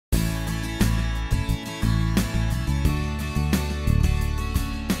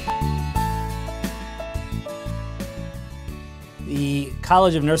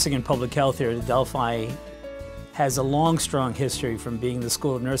College of Nursing and Public Health here at Adelphi has a long, strong history from being the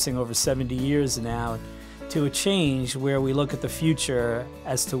School of Nursing over 70 years now to a change where we look at the future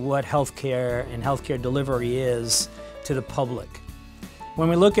as to what healthcare and healthcare delivery is to the public. When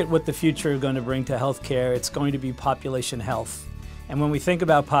we look at what the future is going to bring to healthcare, it's going to be population health. And when we think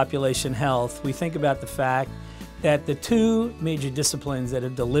about population health, we think about the fact that the two major disciplines that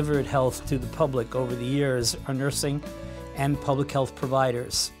have delivered health to the public over the years are nursing and public health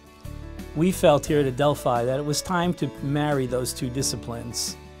providers. We felt here at Adelphi that it was time to marry those two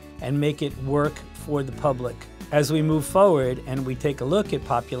disciplines and make it work for the public. As we move forward and we take a look at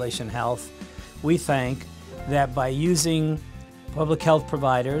population health, we think that by using public health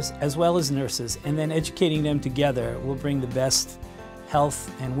providers as well as nurses and then educating them together will bring the best health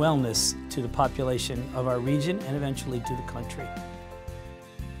and wellness to the population of our region and eventually to the country.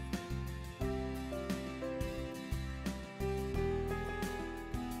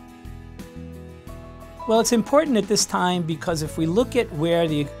 Well, it's important at this time because if we look at where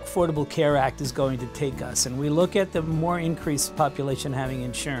the Affordable Care Act is going to take us and we look at the more increased population having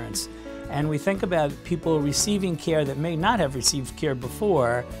insurance and we think about people receiving care that may not have received care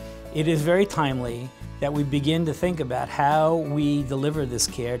before, it is very timely that we begin to think about how we deliver this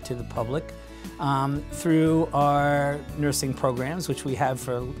care to the public through our nursing programs, which we have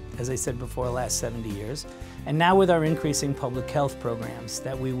for, as I said before, the last 70 years, and now with our increasing public health programs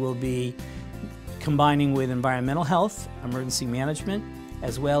that we will be combining with environmental health, emergency management,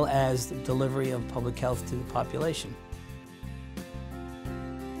 as well as the delivery of public health to the population.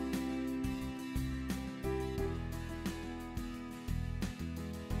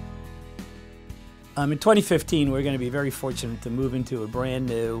 In 2015, we're going to be very fortunate to move into a brand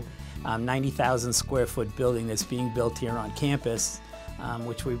new 90,000 square foot building that's being built here on campus,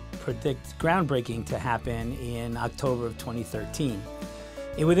 which we predict groundbreaking to happen in October of 2013.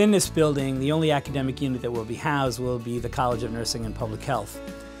 And within this building, the only academic unit that will be housed will be the College of Nursing and Public Health.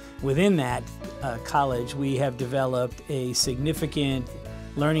 Within that college, we have developed a significant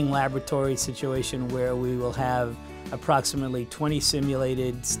learning laboratory situation where we will have approximately 20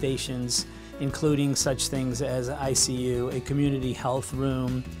 simulated stations, including such things as ICU, a community health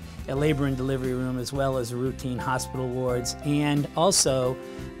room, a labor and delivery room, as well as routine hospital wards. And also,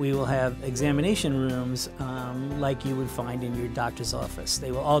 we will have examination rooms like you would find in your doctor's office.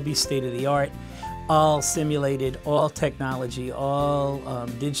 They will all be state-of-the-art, all simulated, all technology, all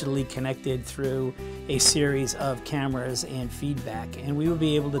digitally connected through a series of cameras and feedback. And we will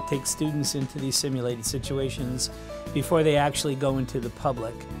be able to take students into these simulated situations before they actually go into the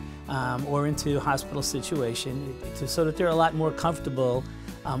public or into a hospital situation, so that they're a lot more comfortable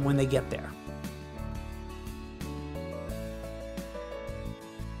when they get there.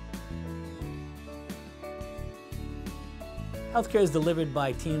 Healthcare is delivered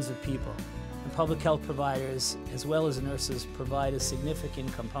by teams of people, and public health providers, as well as nurses, provide a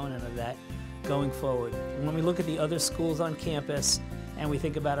significant component of that going forward. And when we look at the other schools on campus, and we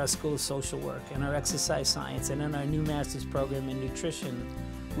think about our School of Social Work and our Exercise Science and then our new master's program in nutrition,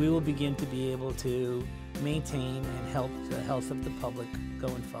 we will begin to be able to maintain and help the health of the public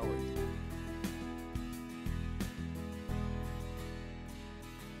going forward.